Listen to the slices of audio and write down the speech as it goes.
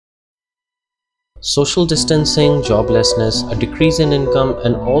Social distancing, joblessness, a decrease in income,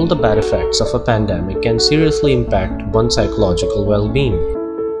 and all the bad effects of a pandemic can seriously impact one's psychological well-being.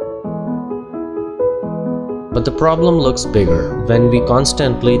 But the problem looks bigger when we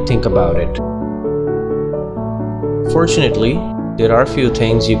constantly think about it. Fortunately, there are few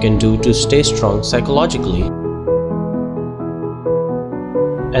things you can do to stay strong psychologically,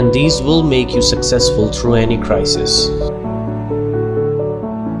 and these will make you successful through any crisis.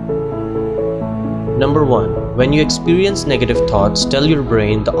 Number 1. When you experience negative thoughts, tell your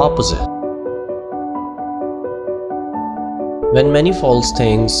brain the opposite. When many false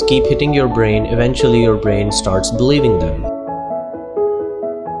things keep hitting your brain, eventually your brain starts believing them.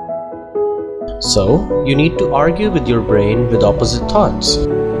 So, you need to argue with your brain with opposite thoughts.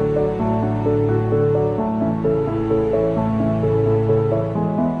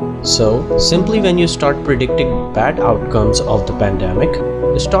 So, simply when you start predicting bad outcomes of the pandemic,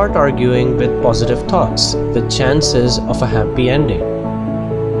 start arguing with positive thoughts, with chances of a happy ending.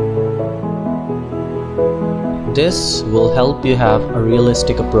 This will help you have a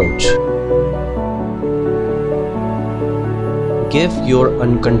realistic approach. Give your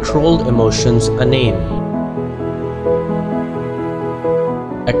uncontrolled emotions a name.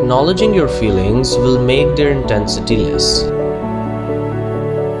 Acknowledging your feelings will make their intensity less,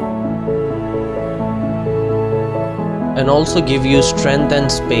 and also give you strength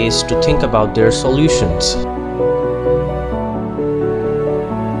and space to think about their solutions.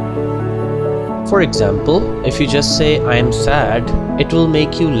 For example, if you just say, "I am sad," it will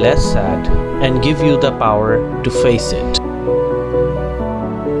make you less sad and give you the power to face it.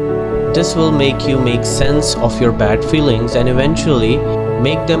 This will make you make sense of your bad feelings and eventually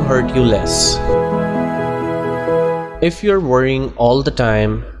make them hurt you less. If you're worrying all the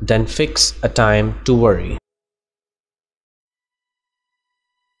time, then fix a time to worry.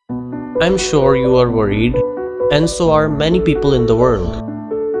 I'm sure you are worried, and so are many people in the world.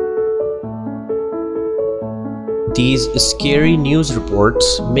 These scary news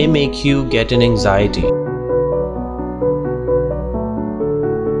reports may make you get an anxiety.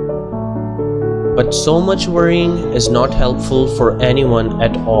 But so much worrying is not helpful for anyone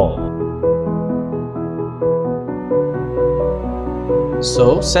at all.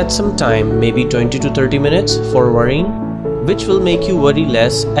 So set some time, maybe 20 to 30 minutes for worrying, which will make you worry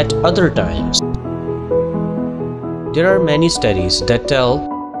less at other times. There are many studies that tell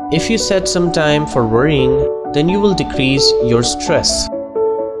if you set some time for worrying, then you will decrease your stress.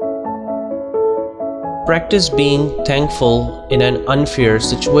 Practice being thankful in an unfair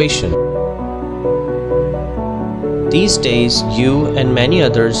situation. These days, you and many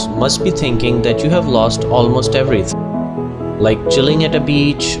others must be thinking that you have lost almost everything, like chilling at a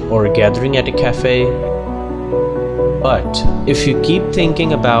beach or gathering at a cafe. But if you keep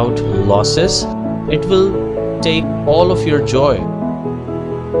thinking about losses, it will take all of your joy.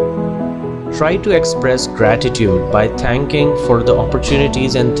 Try to express gratitude by thanking for the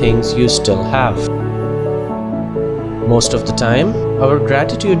opportunities and things you still have. Most of the time, our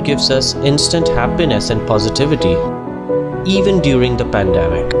gratitude gives us instant happiness and positivity, even during the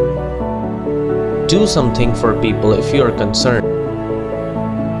pandemic. Do something for people if you are concerned.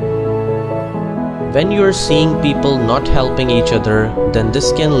 When you are seeing people not helping each other, then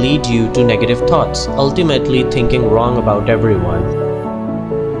this can lead you to negative thoughts, ultimately thinking wrong about everyone.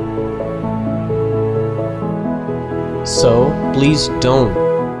 So, please don't.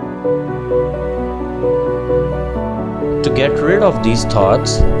 To get rid of these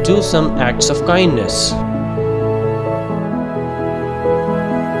thoughts, do some acts of kindness.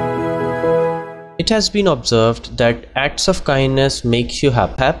 It has been observed that acts of kindness makes you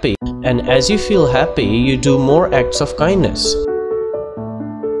happy, and as you feel happy, you do more acts of kindness.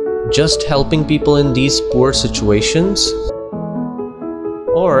 Just helping people in these poor situations,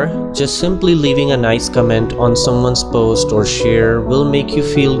 or just simply leaving a nice comment on someone's post or share will make you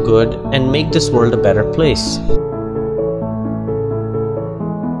feel good and make this world a better place.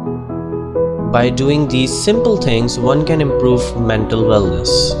 By doing these simple things, one can improve mental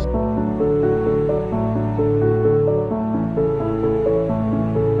wellness.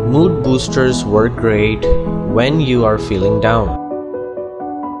 Mood boosters work great when you are feeling down.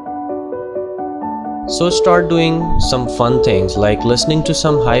 So start doing some fun things like listening to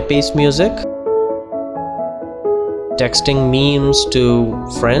some high-paced music, texting memes to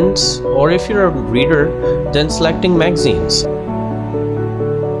friends, or if you're a reader, then selecting magazines.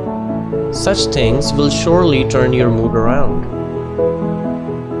 Such things will surely turn your mood around.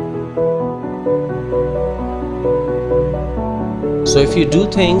 So if you do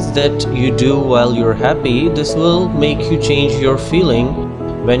things that you do while you're happy, this will make you change your feeling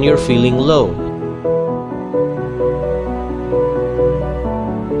when you're feeling low.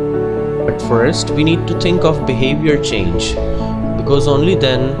 first we need to think of behavior change, because only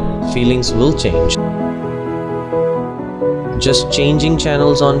then feelings will change. Just changing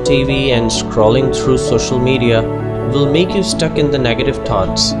channels on TV and scrolling through social media will make you stuck in the negative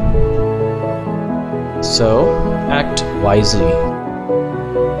thoughts. So, act wisely.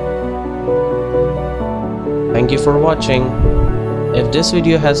 Thank you for watching. If this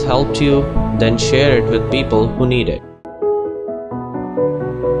video has helped you, then share it with people who need it.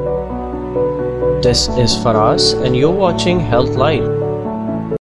 This is Faraz and you're watching Health Light.